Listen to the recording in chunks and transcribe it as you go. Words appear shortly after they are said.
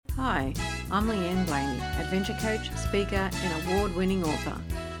Hi, I'm Leanne Blaney, adventure coach, speaker, and award-winning author.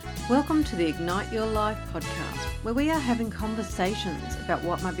 Welcome to the Ignite Your Life podcast, where we are having conversations about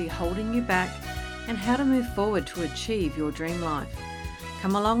what might be holding you back and how to move forward to achieve your dream life.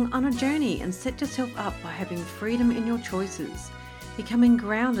 Come along on a journey and set yourself up by having freedom in your choices, becoming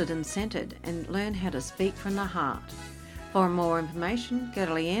grounded and centered, and learn how to speak from the heart. For more information, go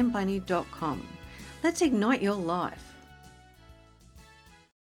to leanneblaney.com. Let's ignite your life.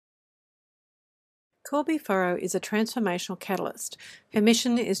 Corby Furrow is a transformational catalyst. Her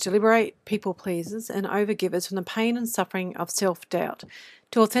mission is to liberate people pleasers and overgivers from the pain and suffering of self-doubt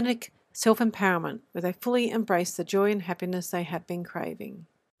to authentic self-empowerment, where they fully embrace the joy and happiness they have been craving.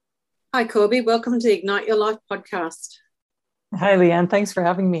 Hi, Corby. Welcome to the Ignite Your Life podcast. Hi, Leanne. Thanks for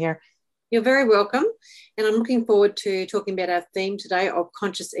having me here. You're very welcome. And I'm looking forward to talking about our theme today of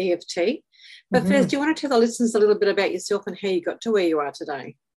conscious EFT. But first, do you want to tell the listeners a little bit about yourself and how you got to where you are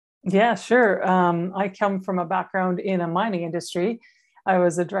today? Yeah, sure. I come from a background in a mining industry. I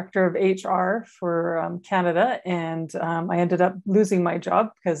was a director of HR for Canada, and I ended up losing my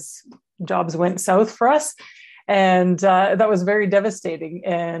job because jobs went south for us. And that was very devastating.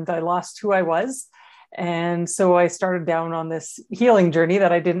 And I lost who I was. And so I started down on this healing journey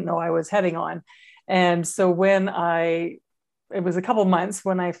that I didn't know I was heading on. And so it was a couple of months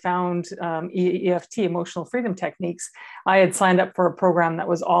when I found EFT, emotional freedom techniques. I had signed up for a program that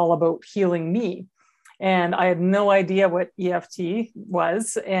was all about healing me. And I had no idea what EFT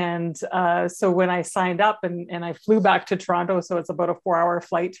was. And so when I signed up and I flew back to Toronto, so it's about a 4-hour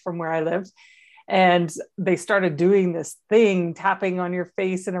flight from where I lived, and they started doing this thing, tapping on your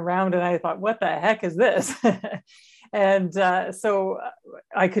face and around. And I thought, what the heck is this? And so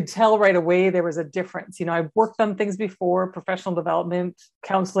I could tell right away there was a difference. You know, I've worked on things before, professional development,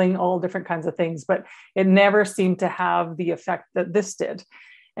 counseling, all different kinds of things, but it never seemed to have the effect that this did.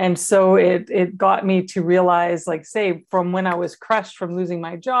 And so it got me to realize, like, say, from when I was crushed from losing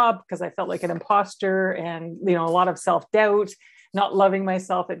my job, because I felt like an imposter and, you know, a lot of self-doubt, not loving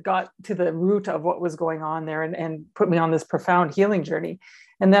myself, it got to the root of what was going on there and put me on this profound healing journey.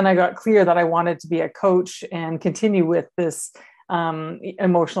 And then I got clear that I wanted to be a coach and continue with this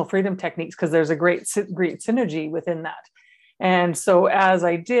emotional freedom techniques, because there's a great synergy within that. And so as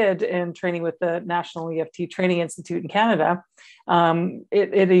I did in training with the National EFT Training Institute in Canada,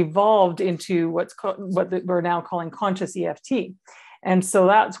 it evolved into what we're now calling conscious EFT. And so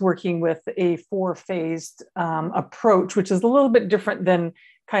that's working with a 4-phased approach, which is a little bit different than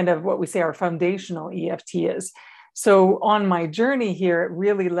kind of what we say our foundational EFT is. So on my journey here, it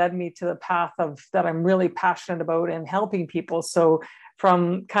really led me to the path that I'm really passionate about and helping people. So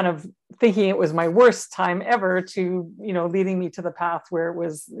from kind of thinking it was my worst time ever to, you know, leading me to the path where it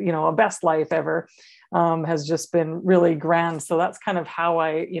was, you know, a best life ever, has just been really grand. So that's kind of how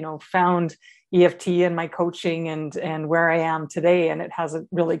I, you know, found EFT and my coaching and where I am today. And it hasn't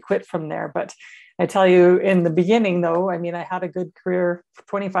really quit from there. But I tell you, in the beginning, though, I mean, I had a good career for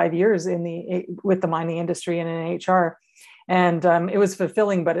 25 years with the mining industry and in HR, and it was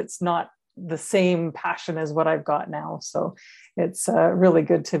fulfilling, but it's not the same passion as what I've got now. So it's really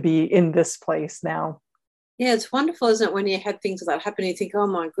good to be in this place now. Yeah, it's wonderful, isn't it, when you had things like that happen, you think, oh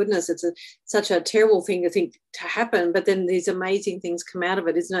my goodness, it's such a terrible thing to happen, but then these amazing things come out of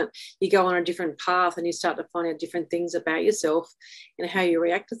it, isn't it? You go on a different path and you start to find out different things about yourself and how you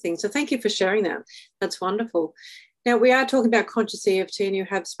react to things. So thank you for sharing that. That's wonderful. Now, we are talking about conscious EFT, and you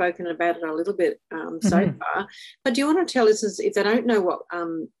have spoken about it a little bit so far, but do you want to tell listeners, if they don't know what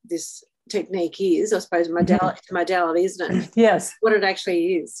this technique is, I suppose modality, isn't it? Yes. What it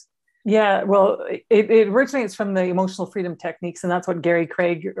actually is. Yeah, well, it originates from the emotional freedom techniques, and that's what Gary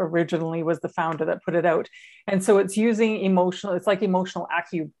Craig originally was the founder that put it out. And so it's using it's like emotional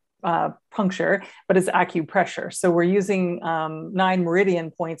acupuncture, but it's acupressure. So we're using 9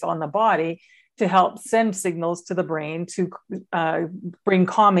 meridian points on the body to help send signals to the brain to bring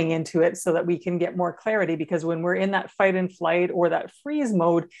calming into it so that we can get more clarity. Because when we're in that fight and flight or that freeze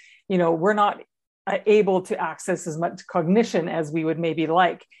mode, you know, we're not able to access as much cognition as we would maybe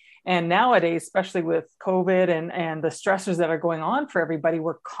like. And nowadays, especially with COVID and the stressors that are going on for everybody,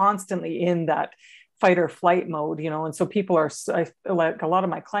 we're constantly in that fight or flight mode, you know. And so people like a lot of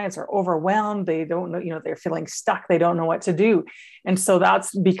my clients are overwhelmed. They don't know, you know, they're feeling stuck. They don't know what to do. And so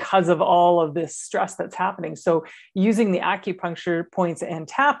that's because of all of this stress that's happening. So using the acupuncture points and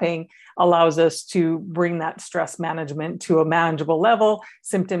tapping allows us to bring that stress management to a manageable level.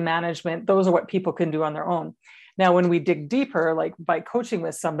 Symptom management, those are what people can do on their own. Now, when we dig deeper, like by coaching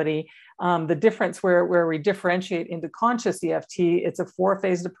with somebody, the difference where we differentiate into conscious EFT, it's a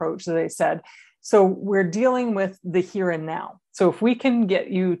 4-phased approach, as I said. So we're dealing with the here and now. So if we can get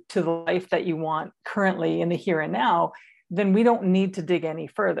you to the life that you want currently in the here and now, then we don't need to dig any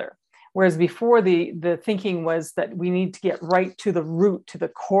further. Whereas before, the thinking was that we need to get right to the root, to the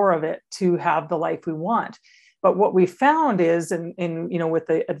core of it, to have the life we want. But what we found is, with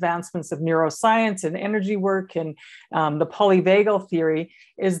the advancements of neuroscience and energy work and the polyvagal theory,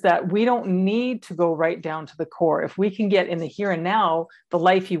 is that we don't need to go right down to the core. If we can get in the here and now the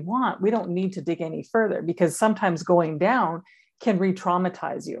life you want, we don't need to dig any further, because sometimes going down can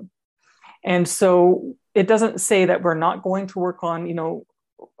re-traumatize you. And so it doesn't say that we're not going to work on,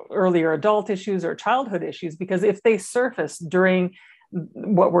 earlier adult issues or childhood issues, because if they surface during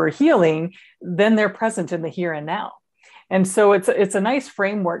what we're healing, then they're present in the here and now. And so it's a nice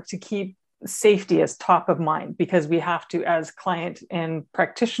framework to keep safety as top of mind, because we have to, as client and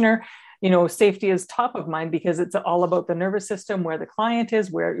practitioner, safety is top of mind, because it's all about the nervous system, where the client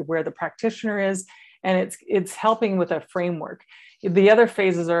is, where the practitioner is, and it's helping with a framework. The other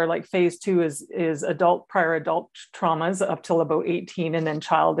phases are like phase 2 is prior adult traumas up till about 18, and then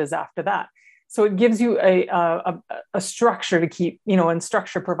child is after that. So it gives you a structure to keep, and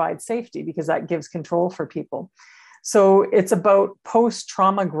structure provides safety, because that gives control for people. So it's about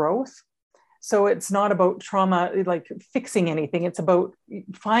post-trauma growth. So it's not about trauma, like fixing anything. It's about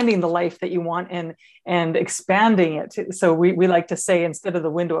finding the life that you want and expanding it. So we like to say, instead of the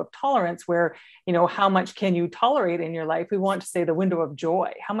window of tolerance, where, how much can you tolerate in your life? We want to say the window of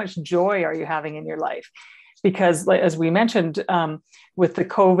joy. How much joy are you having in your life? Because, as we mentioned, with the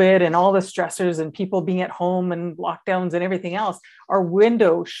COVID and all the stressors and people being at home and lockdowns and everything else, our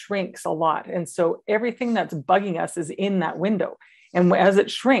window shrinks a lot. And so everything that's bugging us is in that window. And as it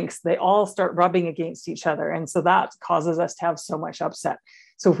shrinks, they all start rubbing against each other. And so that causes us to have so much upset.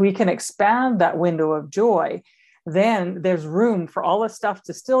 So if we can expand that window of joy, then there's room for all the stuff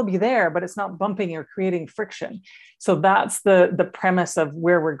to still be there, but it's not bumping or creating friction. So that's the premise of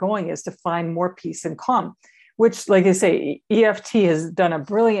where we're going, is to find more peace and calm, which, like I say, EFT has done a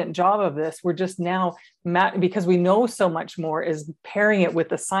brilliant job of this. We're just now, because we know so much more, is pairing it with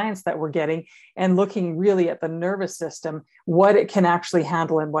the science that we're getting and looking really at the nervous system, what it can actually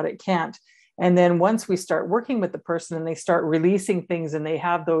handle and what it can't. And then once we start working with the person and they start releasing things and they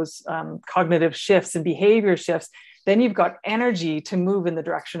have those cognitive shifts and behavior shifts, then you've got energy to move in the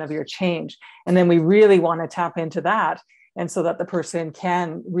direction of your change. And then we really want to tap into that. And so that the person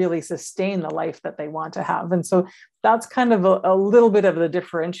can really sustain the life that they want to have. And so that's kind of a little bit of the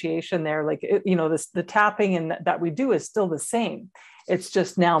differentiation there. Like, the tapping and that we do is still the same. It's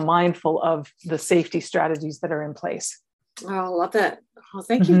just now mindful of the safety strategies that are in place. Oh, I love that. Oh,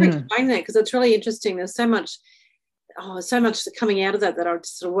 thank you for explaining that, because it's really interesting. There's so much coming out of that I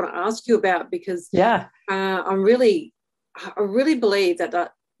just sort of want to ask you about, because I really believe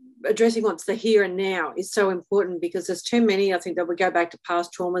that addressing what's the here and now is so important, because there's too many, I think, that we go back to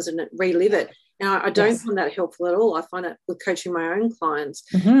past traumas and relive it. And I don't find that helpful at all. I find it with coaching my own clients.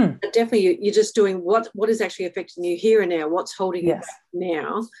 But definitely you're just doing what is actually affecting you here and now, what's holding you back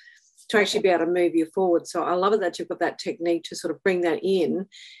now, to actually be able to move you forward. So I love it that you've got that technique to sort of bring that in.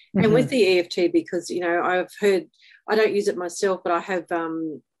 And with the EFT, because, I've heard, I don't use it myself, but I have,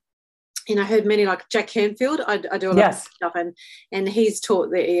 heard many, like Jack Canfield, I do a lot of stuff, and he's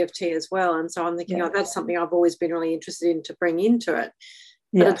taught the EFT as well. And so I'm thinking, that's something I've always been really interested in to bring into it.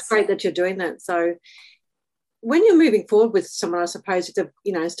 But it's great that you're doing that. So when you're moving forward with someone, I suppose,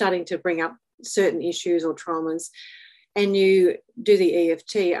 starting to bring up certain issues or traumas, and you do the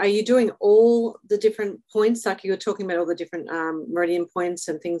EFT, are you doing all the different points? Like you were talking about all the different meridian points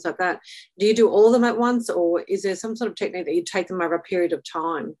and things like that. Do you do all of them at once, or is there some sort of technique that you take them over a period of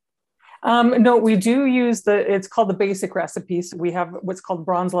time? No, we do use it's called the basic recipes. We have what's called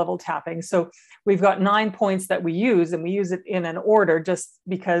bronze level tapping. So we've got 9 points that we use, and we use it in an order just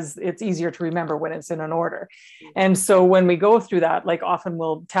because it's easier to remember when it's in an order. And so when we go through that, like often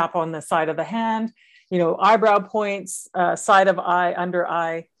we'll tap on the side of the hand, eyebrow points, side of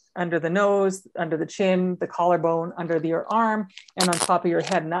eye, under the nose, under the chin, the collarbone, under your arm, and on top of your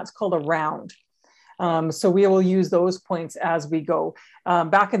head. And that's called a round. So we will use those points as we go.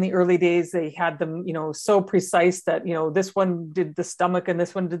 Back in the early days, they had them, so precise that, this one did the stomach and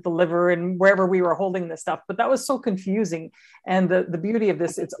this one did the liver and wherever we were holding this stuff. But that was so confusing. And the beauty of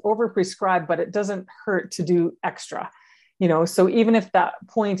this, it's overprescribed, but it doesn't hurt to do extra. So even if that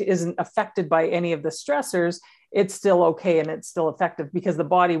point isn't affected by any of the stressors, it's still okay and it's still effective, because the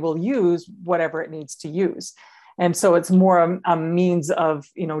body will use whatever it needs to use. And so it's more a means of,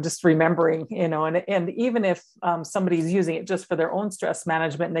 just remembering, and even if somebody's using it just for their own stress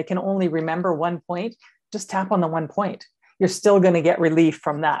management and they can only remember one point, just tap on the one point. You're still going to get relief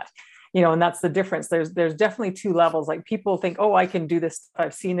from that. and that's the difference. There's definitely two levels. Like people think, oh, I can do this.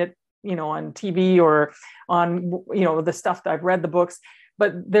 I've seen it, on TV or on, the stuff that I've read the books.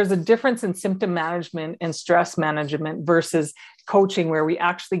 But there's a difference in symptom management and stress management versus coaching, where we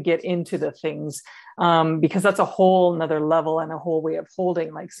actually get into the things, because that's a whole nother level and a whole way of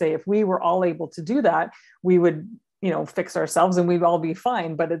holding. Like, say, if we were all able to do that, we would, fix ourselves and we'd all be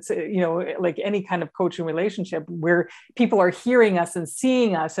fine. But it's, like any kind of coaching relationship where people are hearing us and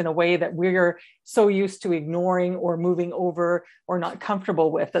seeing us in a way that we're so used to ignoring or moving over or not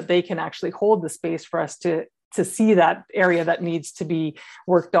comfortable with, that they can actually hold the space for us to see that area that needs to be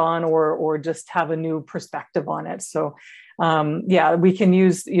worked on, or just have a new perspective on it. So we can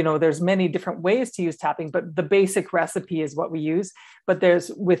use, there's many different ways to use tapping, but the basic recipe is what we use. But there's,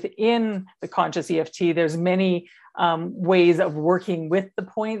 within the conscious EFT, there's many ways of working with the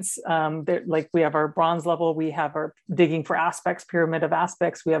points. Like we have our bronze level, we have our digging for aspects, pyramid of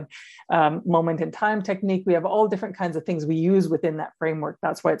aspects, we have moment in time technique. We have all different kinds of things we use within that framework.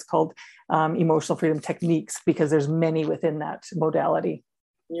 That's why it's called emotional freedom techniques, because there's many within that modality.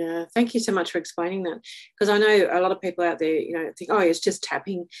 Yeah, thank you so much for explaining that, because I know a lot of people out there, think, oh, it's just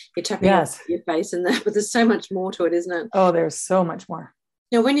tapping, you're tapping your face and that, but there's so much more to it, isn't it? Oh, there's so much more.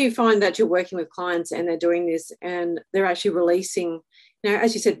 Now, when you find that you're working with clients and they're doing this and they're actually releasing,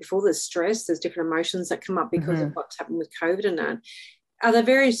 as you said before, there's stress, there's different emotions that come up because of what's happened with COVID and that. Are there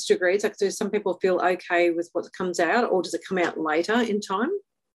various degrees? Like, do some people feel okay with what comes out, or does it come out later in time?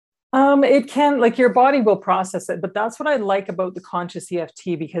 It can, like, your body will process it, but that's what I like about the conscious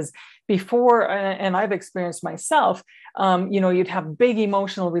EFT, because before, and I've experienced myself, you'd have big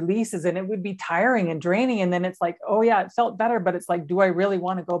emotional releases and it would be tiring and draining. And then it's like, oh yeah, it felt better, but it's like, do I really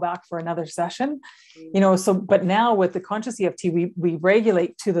want to go back for another session? But now with the conscious EFT, we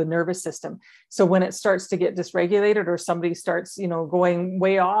regulate to the nervous system. So when it starts to get dysregulated, or somebody starts, going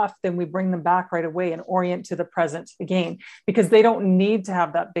way off, then we bring them back right away and orient to the present again, because they don't need to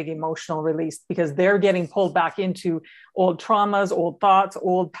have that big emotional release, because they're getting pulled back into old traumas, old thoughts,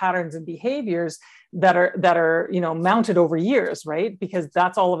 old patterns and behaviors that are mounted over years, right? Because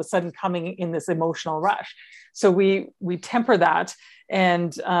that's all of a sudden coming in this emotional rush. So we temper that,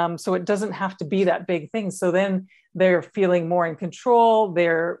 and so it doesn't have to be that big thing. So then they're feeling more in control,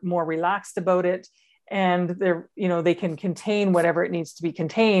 they're more relaxed about it, and they can contain whatever it needs to be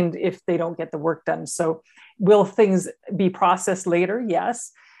contained if they don't get the work done. So will things be processed later?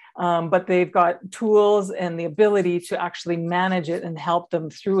 Yes. But they've got tools and the ability to actually manage it and help them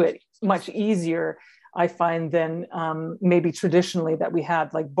through it much easier, I find, than maybe traditionally that we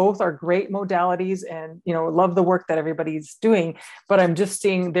had. Like, both are great modalities, and, love the work that everybody's doing, but I'm just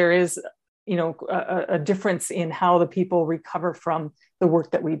seeing there is, a difference in how the people recover from the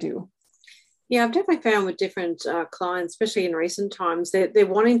work that we do. Yeah, I've definitely found with different clients, especially in recent times, they're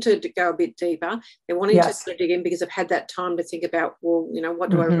wanting to go a bit deeper. They're wanting to sort of dig in because they've had that time to think about, well,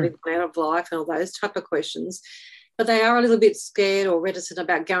 what do I really want out of life, and all those type of questions. But they are a little bit scared or reticent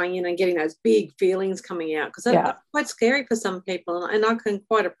about going in and getting those big feelings coming out, because that's quite scary for some people. And I can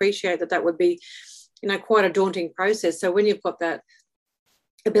quite appreciate that would be, quite a daunting process. So when you've got that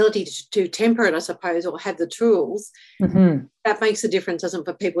ability to temper it, I suppose, or have the tools, that makes a difference, doesn't it,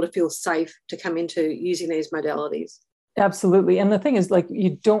 for people to feel safe to come into using these modalities. Absolutely. And the thing is, like,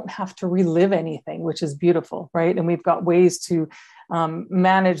 you don't have to relive anything, which is beautiful, right? And we've got ways to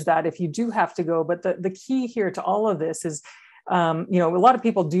manage that if you do have to go. But the key here to all of this is, a lot of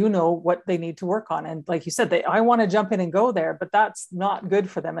people do know what they need to work on. And like you said, I want to jump in and go there, but that's not good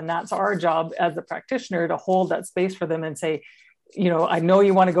for them. And that's our job as a practitioner, to hold that space for them and say, I know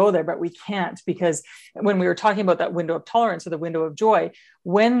you want to go there, but we can't, because when we were talking about that window of tolerance, or the window of joy,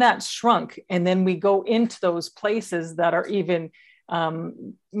 when that's shrunk, and then we go into those places that are even,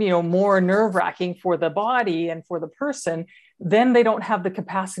 more nerve-wracking for the body and for the person, then they don't have the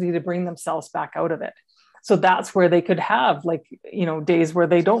capacity to bring themselves back out of it. So that's where they could have, like, days where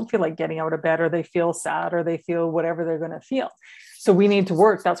they don't feel like getting out of bed, or they feel sad, or they feel whatever they're going to feel. So we need to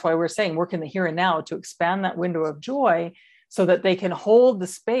work. That's why we're saying work in the here and now to expand that window of joy, so that they can hold the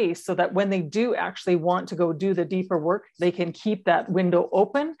space, so that when they do actually want to go do the deeper work, they can keep that window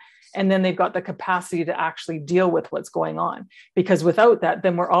open, and then they've got the capacity to actually deal with what's going on. Because without that,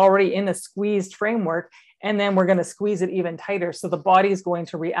 then we're already in a squeezed framework, and then we're going to squeeze it even tighter. So the body is going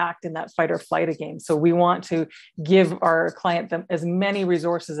to react in that fight or flight again. So we want to give our client them as many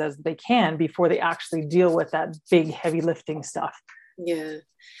resources as they can before they actually deal with that big, heavy lifting stuff. Yeah.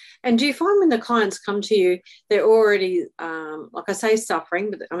 And do you find when the clients come to you, they're already, like I say, suffering,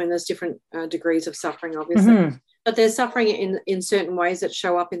 but I mean, there's different degrees of suffering, obviously. But they're suffering in certain ways that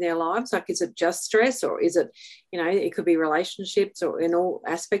show up in their lives. Like, is it just stress, or is it, it could be relationships, or in all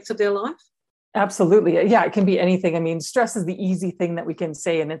aspects of their life? Absolutely. Yeah, it can be anything. I mean, stress is the easy thing that we can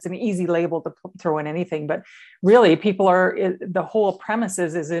say, and it's an easy label to throw in anything. But really, the whole premise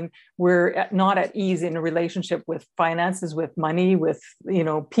is we're not at ease in a relationship with finances, with money, with,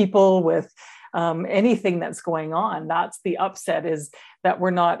 people, with anything that's going on. That's the upset, is that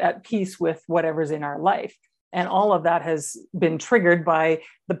we're not at peace with whatever's in our life. And all of that has been triggered by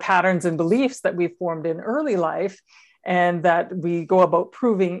the patterns and beliefs that we formed in early life, and that we go about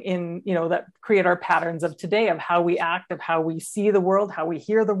proving in, that create our patterns of today, of how we act, of how we see the world, how we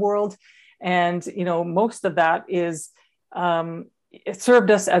hear the world. And, most of that is, it served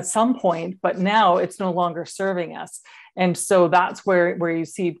us at some point, but now it's no longer serving us. And so that's where you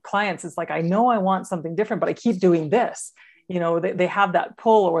see clients, it's like, I know I want something different, but I keep doing this. They have that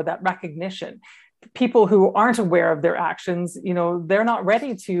pull or that recognition. People who aren't aware of their actions, they're not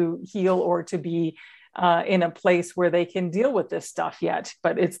ready to heal or to be in a place where they can deal with this stuff yet.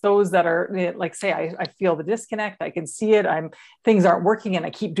 But it's those that are like, say, I feel the disconnect, I can see it, things aren't working, and I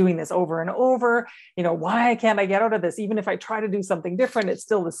keep doing this over and over. Why can't I get out of this? Even if I try to do something different, it's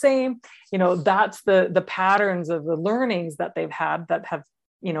still the same. That's the patterns of the learnings that they've had that have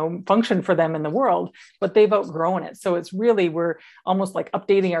functioned for them in the world, but they've outgrown it. So it's really, we're almost like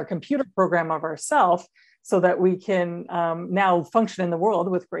updating our computer program of ourselves, so that we can now function in the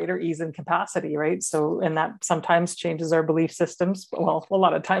world with greater ease and capacity, right? So, and that sometimes changes our belief systems. Well, a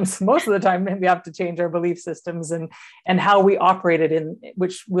lot of times, most of the time, we have to change our belief systems and how we operate it, in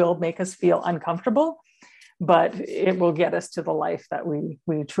which will make us feel uncomfortable, but it will get us to the life that we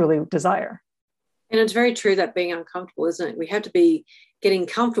truly desire. And it's very true that being uncomfortable, isn't it? We have to be getting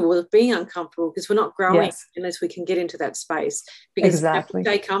comfortable with being uncomfortable, because we're not growing unless we can get into that space. Because exactly. We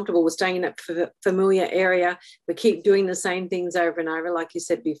have to stay comfortable. We're staying in that familiar area. We keep doing the same things over and over, like you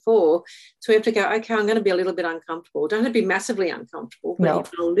said before. So we have to go, okay, I'm going to be a little bit uncomfortable. Don't have to be massively uncomfortable, but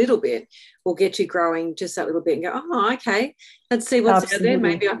even a little bit will get you growing just that little bit, and go, oh, okay, let's see what's out there.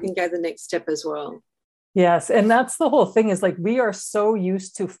 Maybe I can go the next step as well. Yes. And that's the whole thing, is like, we are so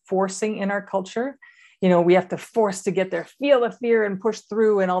used to forcing in our culture. We have to force to get there, feel the fear and push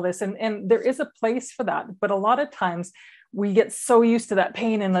through and all this. And there is a place for that. But a lot of times we get so used to that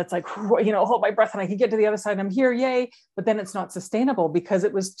pain, and it's like, hold my breath and I can get to the other side and I'm here, yay. But then it's not sustainable, because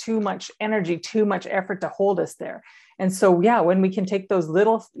it was too much energy, too much effort to hold us there. And so, when we can take those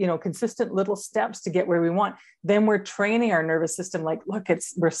little, consistent little steps to get where we want, then we're training our nervous system, like, look,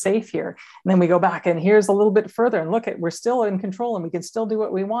 we're safe here. And then we go back, and here's a little bit further, and look, we're still in control, and we can still do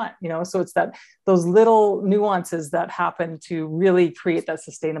what we want, so it's those little nuances that happen to really create that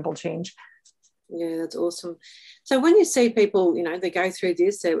sustainable change. Yeah, that's awesome. So when you see people, they go through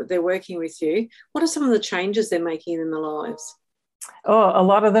this, they're working with you, what are some of the changes they're making in their lives? Oh, a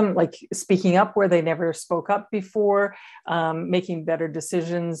lot of them, like speaking up where they never spoke up before, making better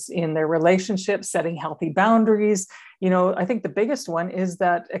decisions in their relationships, setting healthy boundaries. I think the biggest one is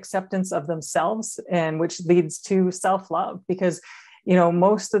that acceptance of themselves, and which leads to self-love, because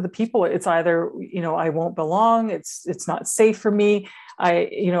most of the people, it's either, I won't belong, it's not safe for me,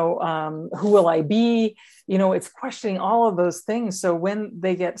 who will I be? It's questioning all of those things. So when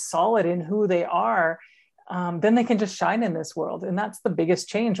they get solid in who they are, then they can just shine in this world. And that's the biggest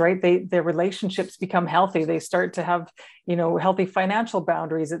change, right? Their relationships become healthy. They start to have, healthy financial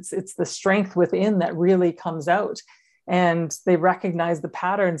boundaries. It's the strength within that really comes out, and they recognize the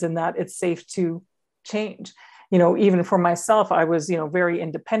patterns, and that it's safe to change. Even for myself, I was, very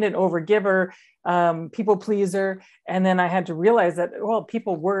independent, overgiver, people pleaser. And then I had to realize that, well,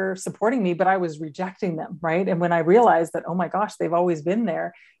 people were supporting me, but I was rejecting them. Right. And when I realized that, oh my gosh, they've always been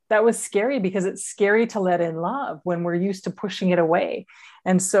there, that was scary, because it's scary to let in love when we're used to pushing it away.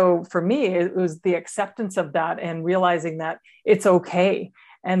 And so for me, it was the acceptance of that, and realizing that it's okay.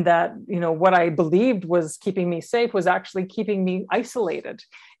 And that, what I believed was keeping me safe was actually keeping me isolated.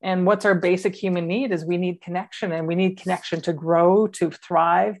 And what's our basic human need is we need connection, and we need connection to grow, to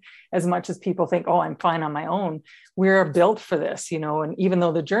thrive. As much as people think, oh, I'm fine on my own, we're built for this, and even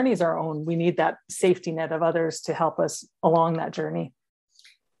though the journey is our own, we need that safety net of others to help us along that journey.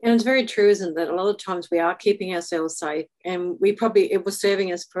 And it's very true, isn't it, that a lot of times we are keeping ourselves safe, and it was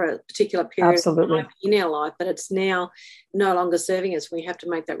serving us for a particular period Absolutely. of time in our life, but it's now no longer serving us. We have to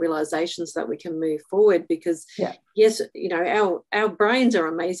make that realization so that we can move forward, because yes, our brains are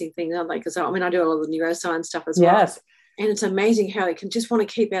amazing things, aren't they? Because I do a lot of the neuroscience stuff as well. Yes. And it's amazing how it can just want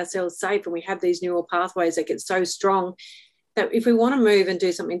to keep ourselves safe, and we have these neural pathways that get so strong that if we want to move and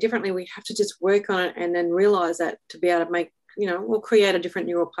do something differently, we have to just work on it, and then realize that to be able to make, we'll create a different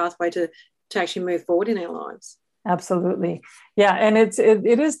neural pathway to actually move forward in our lives. Absolutely. Yeah. And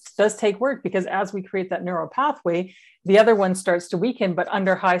does take work, because as we create that neural pathway, the other one starts to weaken, but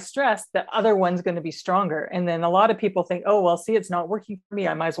under high stress, the other one's going to be stronger. And then a lot of people think, oh, well, see, it's not working for me,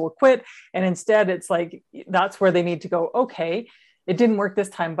 I might as well quit. And instead it's like, that's where they need to go, okay, it didn't work this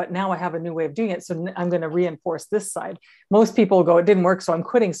time, but now I have a new way of doing it. So I'm going to reinforce this side. Most people go, it didn't work, so I'm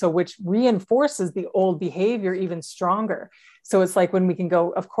quitting. So which reinforces the old behavior even stronger. So it's like when we can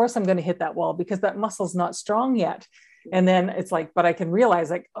go, of course, I'm going to hit that wall because that muscle's not strong yet. And then it's like, but I can realize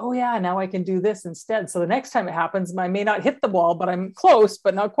like, oh yeah, now I can do this instead. So the next time it happens, I may not hit the wall, but I'm close,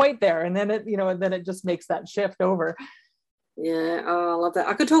 but not quite there. And then it just makes that shift over. Yeah. Oh, I love that.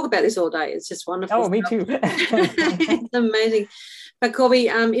 I could talk about this all day. It's just wonderful. Oh, me too. It's amazing. But Corby,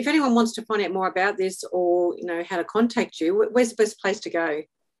 if anyone wants to find out more about this, or, how to contact you, where's the best place to go?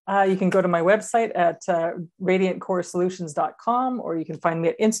 You can go to my website at radiantcoresolutions.com, or you can find me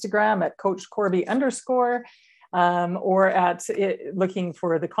at Instagram at Coach Corby _ or at looking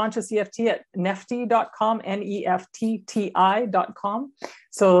for the Conscious EFT at nefti.com, NEFTTI.com.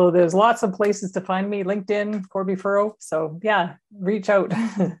 So there's lots of places to find me, LinkedIn, Corby Furrow. So yeah, reach out.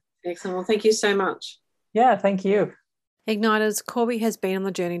 Excellent. Well, thank you so much. Yeah, thank you. Igniters, Corby has been on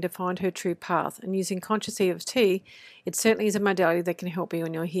the journey to find her true path, and using Conscious EFT, it certainly is a modality that can help you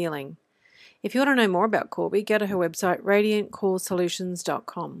in your healing. If you want to know more about Corby, go to her website,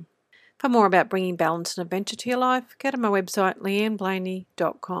 radiantcoresolutions.com. For more about bringing balance and adventure to your life, go to my website,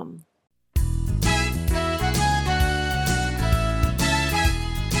 leanneblaney.com.